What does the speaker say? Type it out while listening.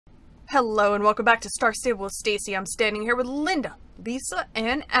Hello and welcome back to Star Stable with Stacy. I'm standing here with Linda, Lisa,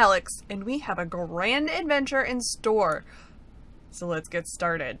 and Alex, and we have a grand adventure in store. So let's get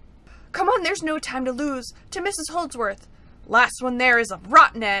started. Come on, there's no time to lose. To Mrs. Holdsworth. Last one there is a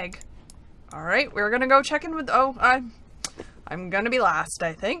rotten egg. Alright, we're gonna go check in with... I'm gonna be last,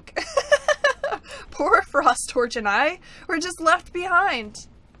 I think. Poor Frost Torch and I were just left behind.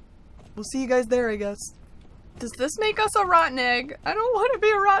 We'll see you guys there, I guess. Does this make us a rotten egg? I don't want to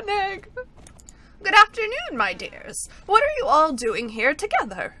be a rotten egg. Good afternoon, my dears. What are you all doing here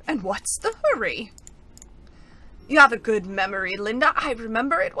together? And what's the hurry? You have a good memory, Linda. I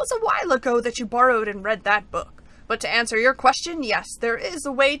remember it was a while ago that you borrowed and read that book. But to answer your question, yes, there is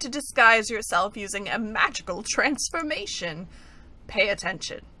a way to disguise yourself using a magical transformation. Pay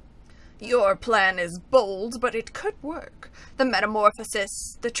attention. Your plan is bold, but it could work. The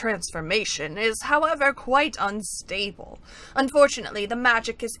metamorphosis, the transformation, is, however, quite unstable. Unfortunately, the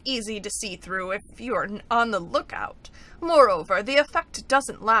magic is easy to see through if you're on the lookout. Moreover, the effect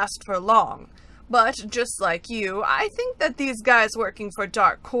doesn't last for long. But, just like you, I think that these guys working for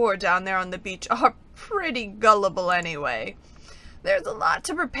Dark Core down there on the beach are pretty gullible anyway. There's a lot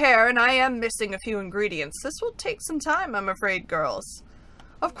to prepare, and I am missing a few ingredients. This will take some time, I'm afraid, girls.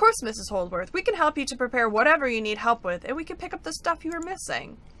 Of course, Mrs. Holdsworth. We can help you to prepare whatever you need help with, and we can pick up the stuff you are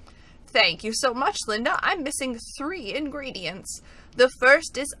missing. Thank you so much, Linda. I'm missing 3 ingredients. The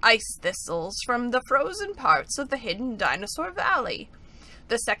first is ice thistles from the frozen parts of the hidden Dinosaur Valley.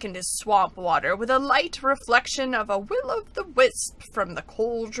 The second is swamp water with a light reflection of a will-o'-the-wisp from the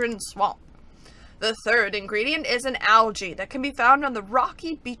Cauldron Swamp. The third ingredient is an algae that can be found on the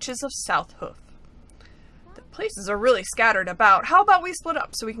rocky beaches of South Hoof. Places are really scattered about. How about we split up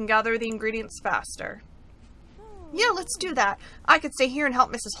so we can gather the ingredients faster? Yeah, let's do that. I could stay here and help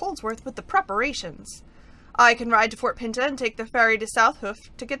Mrs. Holdsworth with the preparations. I can ride to Fort Pinta and take the ferry to South Hoof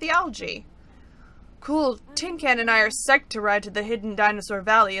to get the algae. Cool. Tin Can and I are psyched to ride to the hidden Dinosaur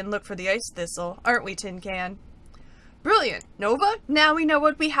Valley and look for the ice thistle, aren't we, Tin Can? Brilliant. Nova, now we know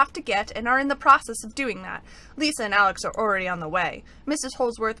what we have to get and are in the process of doing that. Lisa and Alex are already on the way. Mrs.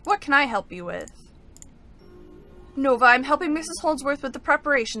 Holdsworth, what can I help you with? Nova, I'm helping Mrs. Holdsworth with the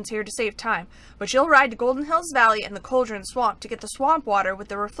preparations here to save time, but you'll ride to Golden Hills Valley and the Cauldron Swamp to get the swamp water with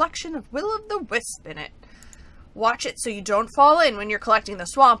the reflection of will-o'-the-wisp in it. Watch it so you don't fall in when you're collecting the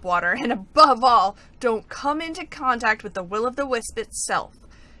swamp water, and above all, don't come into contact with the will-o'-the-wisp itself.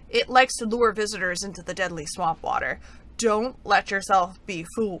 It likes to lure visitors into the deadly swamp water. Don't let yourself be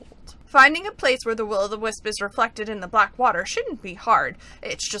fooled. Finding a place where the will-o'-the-wisp is reflected in the black water shouldn't be hard.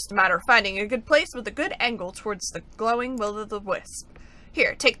 It's just a matter of finding a good place with a good angle towards the glowing will-o'-the-wisp.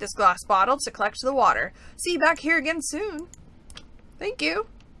 Here, take this glass bottle to collect the water. See you back here again soon. Thank you.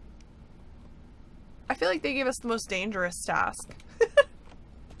 I feel like they gave us the most dangerous task.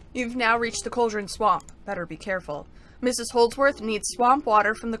 You've now reached the Cauldron Swamp. Better be careful. Mrs. Holdsworth needs swamp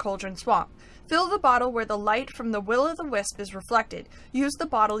water from the Cauldron Swamp. Fill the bottle where the light from the will-o'-the-wisp is reflected. Use the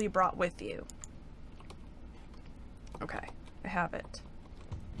bottle you brought with you. Okay, I have it.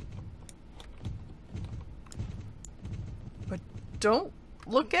 But don't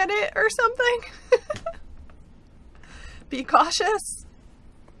look at it or something. Be cautious.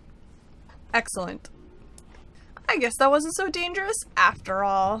 Excellent. I guess that wasn't so dangerous after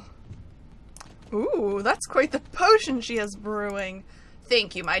all. Ooh, that's quite the potion she is brewing.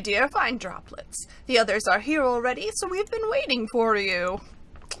 Thank you, my dear. Fine droplets. The others are here already, so we've been waiting for you.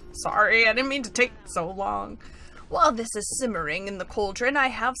 Sorry, I didn't mean to take so long. While this is simmering in the cauldron, I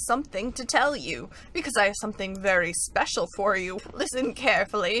have something to tell you, because I have something very special for you. Listen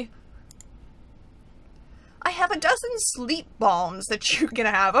carefully. I have a dozen sleep balms that you can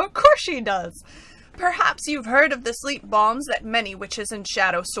have. Of course she does. Perhaps you've heard of the sleep balms that many witches and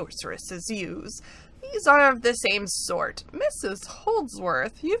shadow sorceresses use. These are of the same sort. Mrs.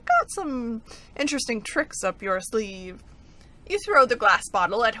 Holdsworth, you've got some interesting tricks up your sleeve. You throw the glass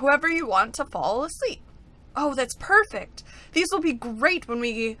bottle at whoever you want to fall asleep. Oh, that's perfect. These will be great when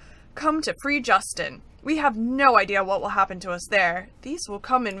we come to free Justin. We have no idea what will happen to us there. These will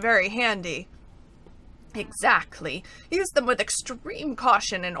come in very handy. Exactly. Use them with extreme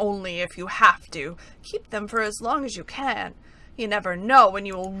caution and only if you have to. Keep them for as long as you can. You never know when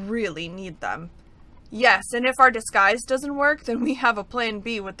you will really need them. Yes, and if our disguise doesn't work, then we have a plan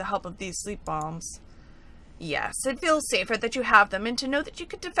B with the help of these sleep bombs. Yes, it feels safer that you have them and to know that you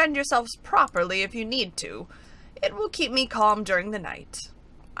can defend yourselves properly if you need to. It will keep me calm during the night.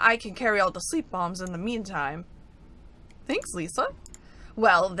 I can carry all the sleep bombs in the meantime. Thanks, Lisa.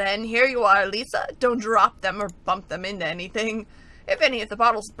 Well then, here you are, Lisa. Don't drop them or bump them into anything. If any of the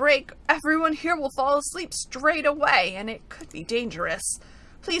bottles break, everyone here will fall asleep straight away, and it could be dangerous.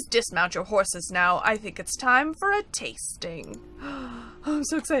 Please dismount your horses now. I think it's time for a tasting. I'm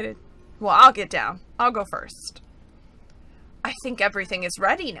so excited. Well, I'll get down. I'll go first. I think everything is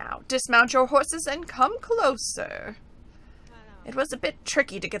ready now. Dismount your horses and come closer. It was a bit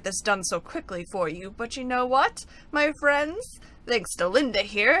tricky to get this done so quickly for you, but you know what, my friends? Thanks to Linda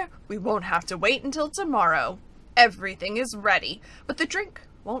here, we won't have to wait until tomorrow. Everything is ready, but the drink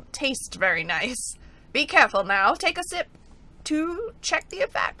won't taste very nice. Be careful now. Take a sip to check the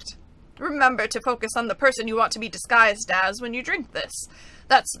effect. Remember to focus on the person you want to be disguised as when you drink this.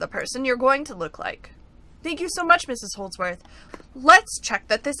 That's the person you're going to look like. Thank you so much, Mrs. Holdsworth. Let's check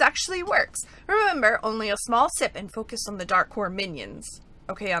that this actually works. Remember, only a small sip and focus on the dark core minions.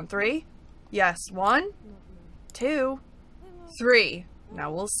 Okay, on 3? Yes, 1, 2, 3.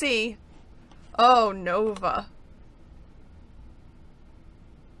 Now we'll see. Oh, Nova.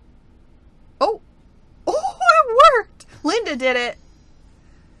 Oh! Oh, it worked! Linda did it!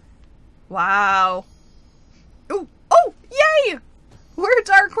 Wow. Ooh, oh, yay! We're a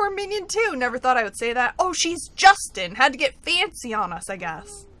dark core minion too. Never thought I would say that. Oh, she's Justin. Had to get fancy on us, I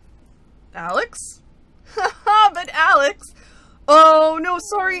guess. Alex? Haha, but Alex. Oh, no,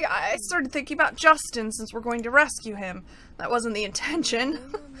 sorry. I started thinking about Justin since we're going to rescue him. That wasn't the intention.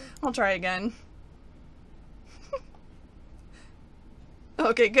 I'll try again.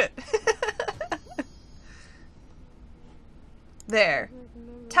 Okay, good. There.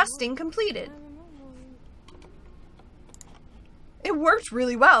 Testing completed. It worked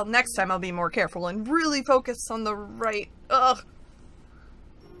really well. Next time I'll be more careful and really focus on the right... Ugh.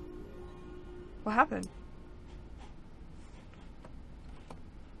 What happened?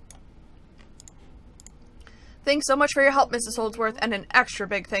 Thanks so much for your help, Mrs. Holdsworth, and an extra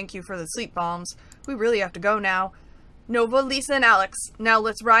big thank you for the sleep bombs. We really have to go now. Nova, Lisa, and Alex, now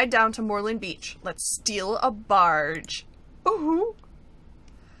let's ride down to Moorland Beach. Let's steal a barge. Ooh.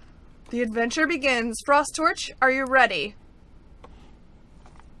 The adventure begins. Frost Torch, are you ready?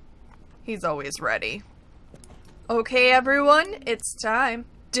 He's always ready. Okay, everyone, it's time.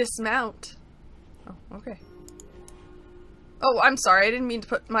 Dismount. Oh, okay. Oh, I'm sorry. I didn't mean to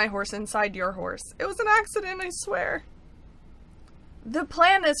put my horse inside your horse. It was an accident, I swear. The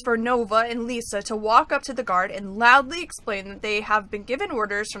plan is for Nova and Lisa to walk up to the guard and loudly explain that they have been given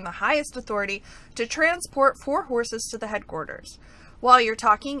orders from the highest authority to transport 4 horses to the headquarters. While you're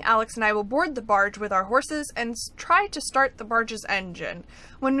talking, Alex and I will board the barge with our horses and try to start the barge's engine.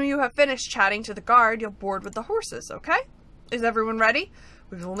 When you have finished chatting to the guard, you'll board with the horses, okay? Is everyone ready?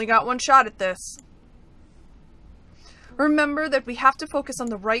 We've only got one shot at this. Remember that we have to focus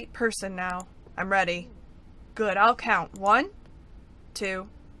on the right person now. I'm ready. Good, I'll count. 1, 2,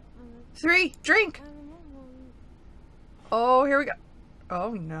 3. Drink! Oh, here we go.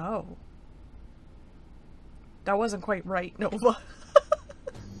 Oh, no. That wasn't quite right, Nova.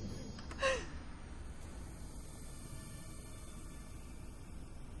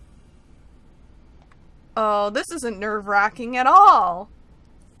 Oh, this isn't nerve-wracking at all.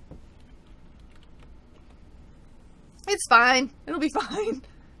 It's fine. It'll be fine.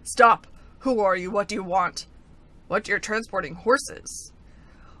 Stop. Who are you? What do you want? What, you're transporting horses?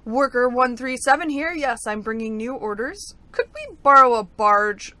 Worker 137 here. Yes, I'm bringing new orders. Could we borrow a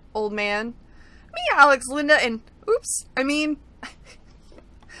barge, old man? Me, Alex, Linda, and... Oops. I mean... I'm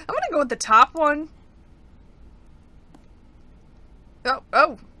gonna go with the top one.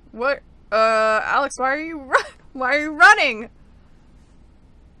 Oh. What? Alex, why are you running?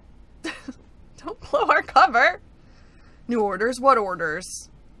 Don't blow our cover. New orders? What orders?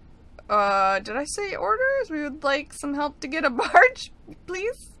 Did I say orders? We would like some help to get a barge,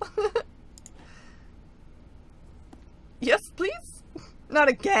 please? Yes, please? Not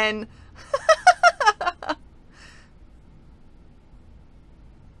again.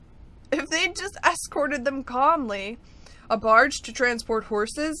 If they just escorted them calmly. A barge to transport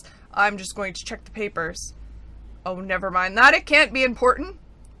horses? I'm just going to check the papers. Oh, never mind that. It can't be important.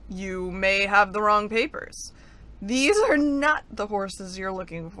 You may have the wrong papers. These are not the horses you're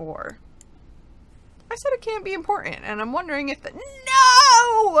looking for. I said it can't be important, and I'm wondering if the—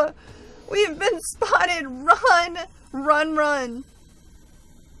 No! We've been spotted! Run! Run, run!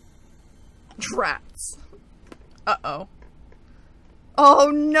 Drats. Uh-oh.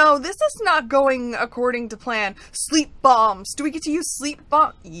 Oh no, this is not going according to plan. Sleep bombs. Do we get to use sleep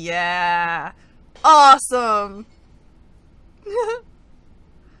bomb? Yeah. Awesome.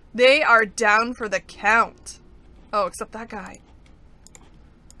 They are down for the count. Oh, except that guy.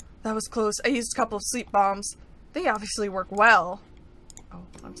 That was close. I used a couple of sleep bombs. They obviously work well. Oh,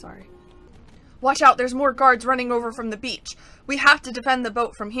 I'm sorry. Watch out, there's more guards running over from the beach. We have to defend the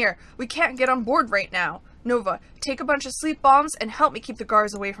boat from here. We can't get on board right now. Nova, take a bunch of sleep bombs and help me keep the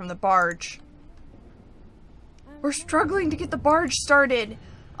guards away from the barge. We're struggling to get the barge started.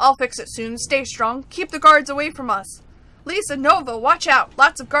 I'll fix it soon. Stay strong. Keep the guards away from us. Lisa, Nova, watch out.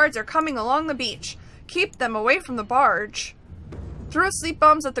 Lots of guards are coming along the beach. Keep them away from the barge. Throw sleep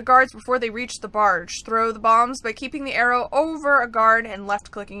bombs at the guards before they reach the barge. Throw the bombs by keeping the arrow over a guard and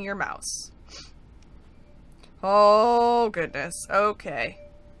left-clicking your mouse. Oh, goodness. Okay.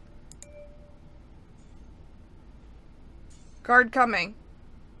 Guard coming.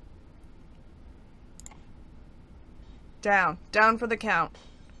 Down. Down for the count.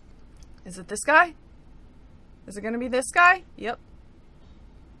 Is it this guy? Is it gonna be this guy? Yep.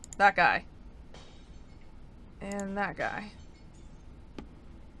 That guy. And that guy.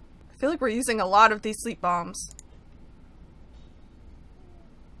 I feel like we're using a lot of these sleep bombs.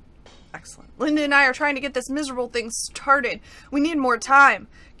 Excellent. Linda and I are trying to get this miserable thing started. We need more time.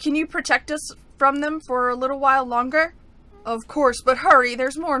 Can you protect us from them for a little while longer? Of course, but hurry.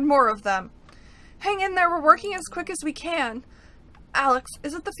 There's more and more of them. Hang in there. We're working as quick as we can. Alex,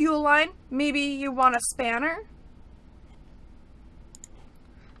 is it the fuel line? Maybe you want a spanner?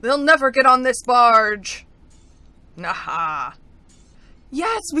 They'll never get on this barge. Nah.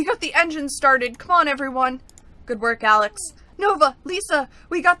 Yes, we got the engine started. Come on, everyone. Good work, Alex. Nova, Lisa,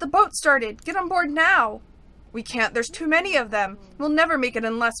 we got the boat started. Get on board now. We can't. There's too many of them. We'll never make it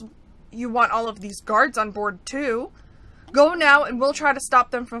unless you want all of these guards on board, too. Go now, and we'll try to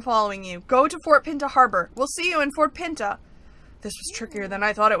stop them from following you. Go to Fort Pinta Harbor. We'll see you in Fort Pinta. This was trickier than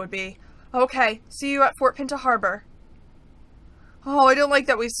I thought it would be. Okay, see you at Fort Pinta Harbor. Oh, I don't like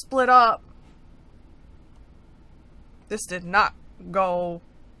that we split up. This did not go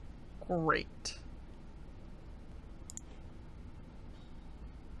great.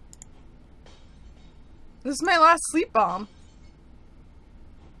 This is my last sleep bomb.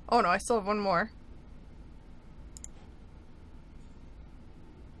 Oh no, I still have one more.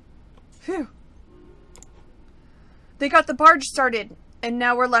 Phew. They got the barge started, and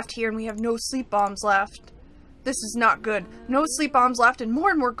now we're left here and we have no sleep bombs left. This is not good. No sleep bombs left and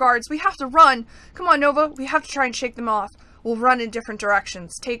more guards. We have to run. Come on, Nova. We have to try and shake them off. We'll run in different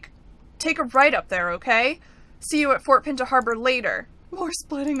directions. Take a right up there, okay? See you at Fort Pinta Harbor later. More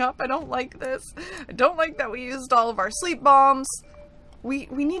splitting up. I don't like this. I don't like that we used all of our sleep bombs. We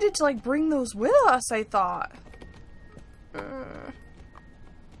needed to, like, bring those with us, I thought.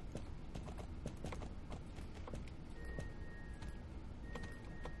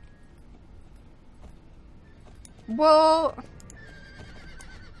 Well...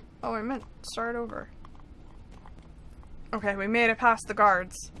 Oh, I meant start over. Okay, we made it past the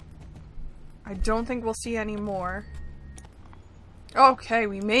guards. I don't think we'll see any more. Okay,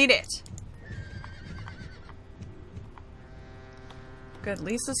 we made it! Good,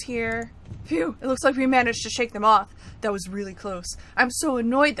 Lisa's here. Phew, it looks like we managed to shake them off. That was really close. I'm so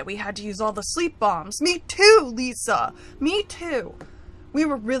annoyed that we had to use all the sleep bombs. Me too, Lisa! Me too! We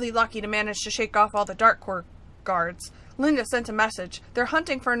were really lucky to manage to shake off all the Dark Core guards. Linda sent a message. They're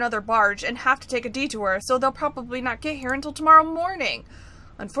hunting for another barge and have to take a detour, so they'll probably not get here until tomorrow morning.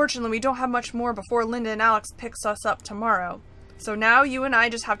 Unfortunately, we don't have much more before Linda and Alex picks us up tomorrow. So now you and I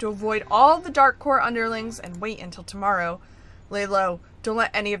just have to avoid all the Dark Core underlings and wait until tomorrow. Lay low. Don't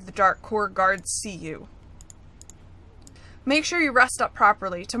let any of the Dark Core guards see you. Make sure you rest up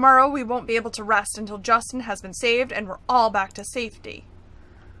properly. Tomorrow we won't be able to rest until Justin has been saved and we're all back to safety.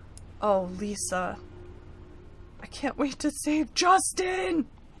 Oh, Lisa. I can't wait to save Justin!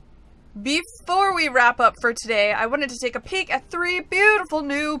 Before we wrap up for today, I wanted to take a peek at 3 beautiful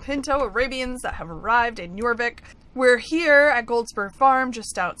new Pinto Arabians that have arrived in Jorvik. We're here at Goldsworth Farm,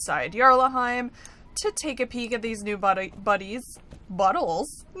 just outside Jarlaheim, to take a peek at these new buddies.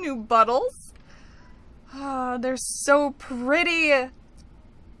 Buttles? New buttles? Ah, they're so pretty!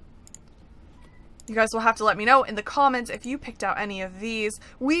 You guys will have to let me know in the comments if you picked out any of these.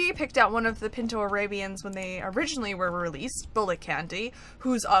 We picked out one of the Pinto Arabians when they originally were released, Bullet Candy,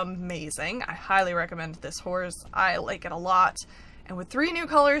 who's amazing. I highly recommend this horse. I like it a lot. And with 3 new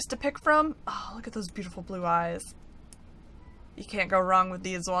colors to pick from, oh, look at those beautiful blue eyes. You can't go wrong with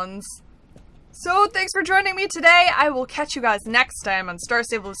these ones. So thanks for joining me today. I will catch you guys next time on Star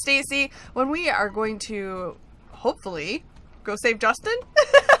Stable with Stacy when we are going to, hopefully, go save Justin?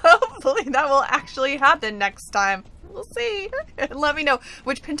 Hopefully that will actually happen next time. We'll see. Let me know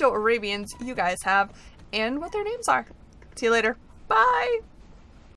which Pinto Arabians you guys have and what their names are. See you later. Bye!